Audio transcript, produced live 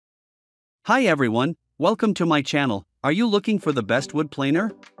Hi everyone, welcome to my channel. Are you looking for the best wood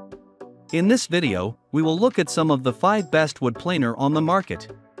planer? In this video, we will look at some of the 5 best wood planer on the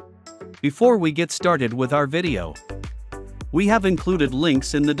market. Before we get started with our video, we have included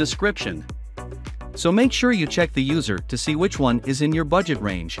links in the description. So make sure you check the user to see which one is in your budget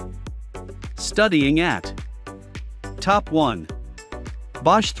range. Studying at Top 1.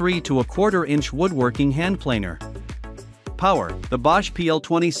 BOSCH 3 to 1/4 inch Woodworking Hand Planer. Power. The BOSCH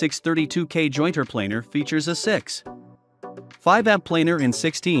PL2632K jointer planer features a 6.5 amp planer in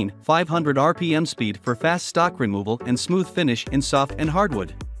 16,500 RPM speed for fast stock removal and smooth finish in soft and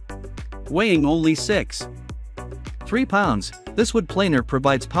hardwood. Weighing only 6.3 pounds, this wood planer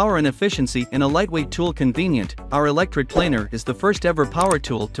provides power and efficiency in a lightweight tool convenient. Our electric planer is the first ever power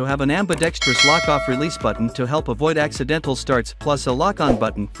tool to have an ambidextrous lock-off release button to help avoid accidental starts, plus a lock-on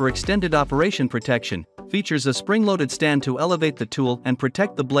button for extended operation protection. Features a spring-loaded stand to elevate the tool and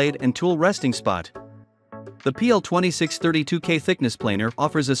protect the blade and tool resting spot. The PL2632K thickness planer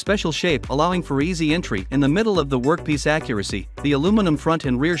offers a special shape allowing for easy entry in the middle of the workpiece. Accuracy. The aluminum front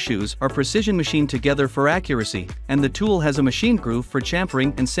and rear shoes are precision machined together for accuracy, and the tool has a machine groove for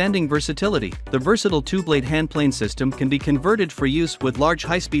chamfering and sanding versatility. The versatile 2-blade hand plane system can be converted for use with large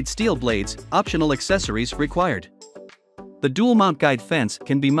high-speed steel blades. Optional accessories required. The dual mount guide fence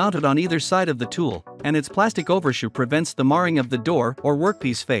can be mounted on either side of the tool, and its plastic overshoe prevents the marring of the door or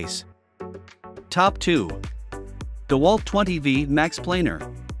workpiece face. Top 2. DEWALT 20V Max Planer.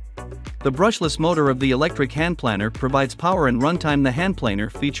 The brushless motor of the electric hand planer provides power and runtime. The hand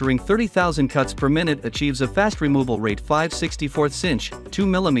planer, featuring 30,000 cuts per minute, achieves a fast removal rate 5/64 inch, 2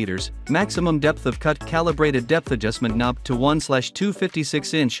 mm, maximum depth of cut, calibrated depth adjustment knob to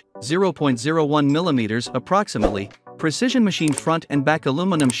 1/256 inch, 0.01 mm approximately. Precision machined front and back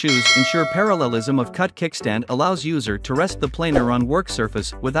aluminum shoes ensure parallelism of cut. Kickstand allows user to rest the planer on work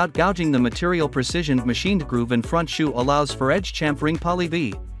surface without gouging the material. Precision machined groove in front shoe allows for edge chamfering. Poly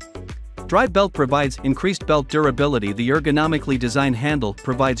V drive belt provides increased belt durability. The ergonomically designed handle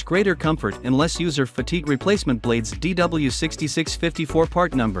provides greater comfort and less user fatigue. Replacement blades DW6654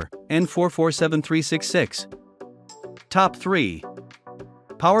 part number N447366. Top 3.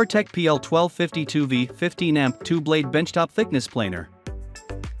 POWERTEC PL1252V 15 amp 2-blade benchtop thickness planer.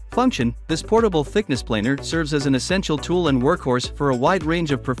 Function. This portable thickness planer serves as an essential tool and workhorse for a wide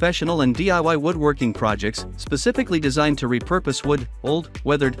range of professional and DIY woodworking projects, specifically designed to repurpose wood, old,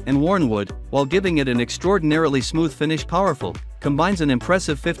 weathered, and worn wood, while giving it an extraordinarily smooth finish. Powerful. Combines an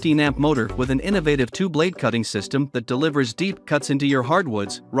impressive 15 amp motor with an innovative 2-blade cutting system that delivers deep cuts into your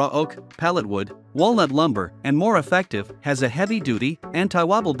hardwoods, raw oak, pallet wood, walnut lumber, and more effective, has a heavy-duty,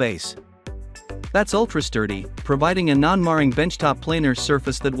 anti-wobble base that's ultra-sturdy, providing a non-marring benchtop planer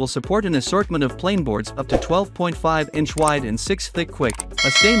surface that will support an assortment of plane boards up to 12.5 inch wide and 6 thick. Quick.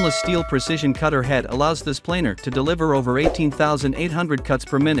 A stainless steel precision cutter head allows this planer to deliver over 18,800 cuts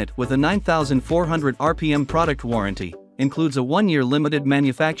per minute with a 9,400 RPM product warranty. Includes a 1-year limited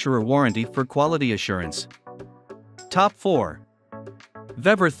manufacturer warranty for quality assurance. Top 4.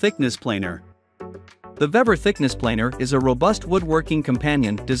 VEVOR Thickness Planer. The VEVOR Thickness Planer is a robust woodworking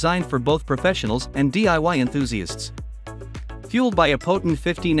companion designed for both professionals and DIY enthusiasts. Fueled by a potent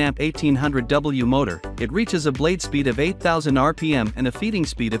 15 amp 1800W motor, it reaches a blade speed of 8,000 RPM and a feeding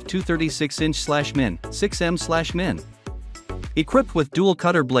speed of 236 inch/min, 6m/min. Equipped with dual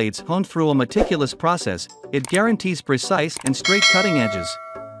cutter blades honed through a meticulous process, it guarantees precise and straight cutting edges.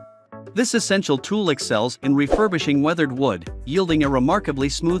 This essential tool excels in refurbishing weathered wood, yielding a remarkably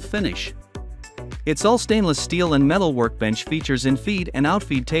smooth finish. Its all stainless steel and metal workbench features in-feed and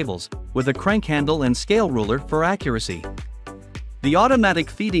out-feed tables, with a crank handle and scale ruler for accuracy. The automatic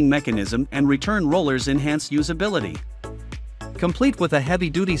feeding mechanism and return rollers enhance usability. Complete with a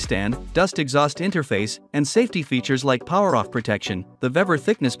heavy-duty stand, dust exhaust interface, and safety features like power-off protection, the VEVOR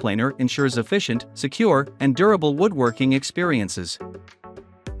Thickness Planer ensures efficient, secure, and durable woodworking experiences.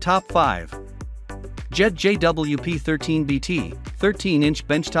 Top 5. JET JWP13BT 13-inch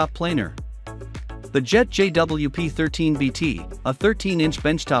benchtop planer. The JET JWP13BT, a 13-inch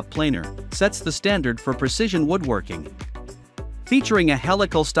benchtop planer, sets the standard for precision woodworking. Featuring a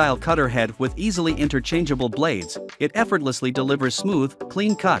helical-style cutter head with easily interchangeable blades, it effortlessly delivers smooth,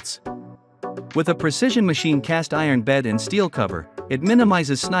 clean cuts. With a precision machine cast iron bed and steel cover, it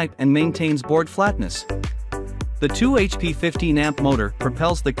minimizes snipe and maintains board flatness. The 2 HP 15 amp motor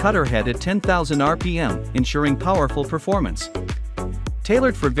propels the cutter head at 10,000 RPM, ensuring powerful performance.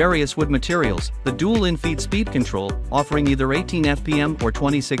 Tailored for various wood materials, the dual in-feed speed control, offering either 18 FPM or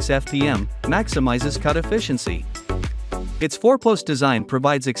 26 FPM, maximizes cut efficiency. Its 4-post design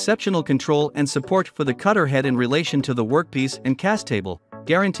provides exceptional control and support for the cutter head in relation to the workpiece and cast table,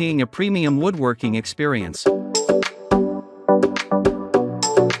 guaranteeing a premium woodworking experience.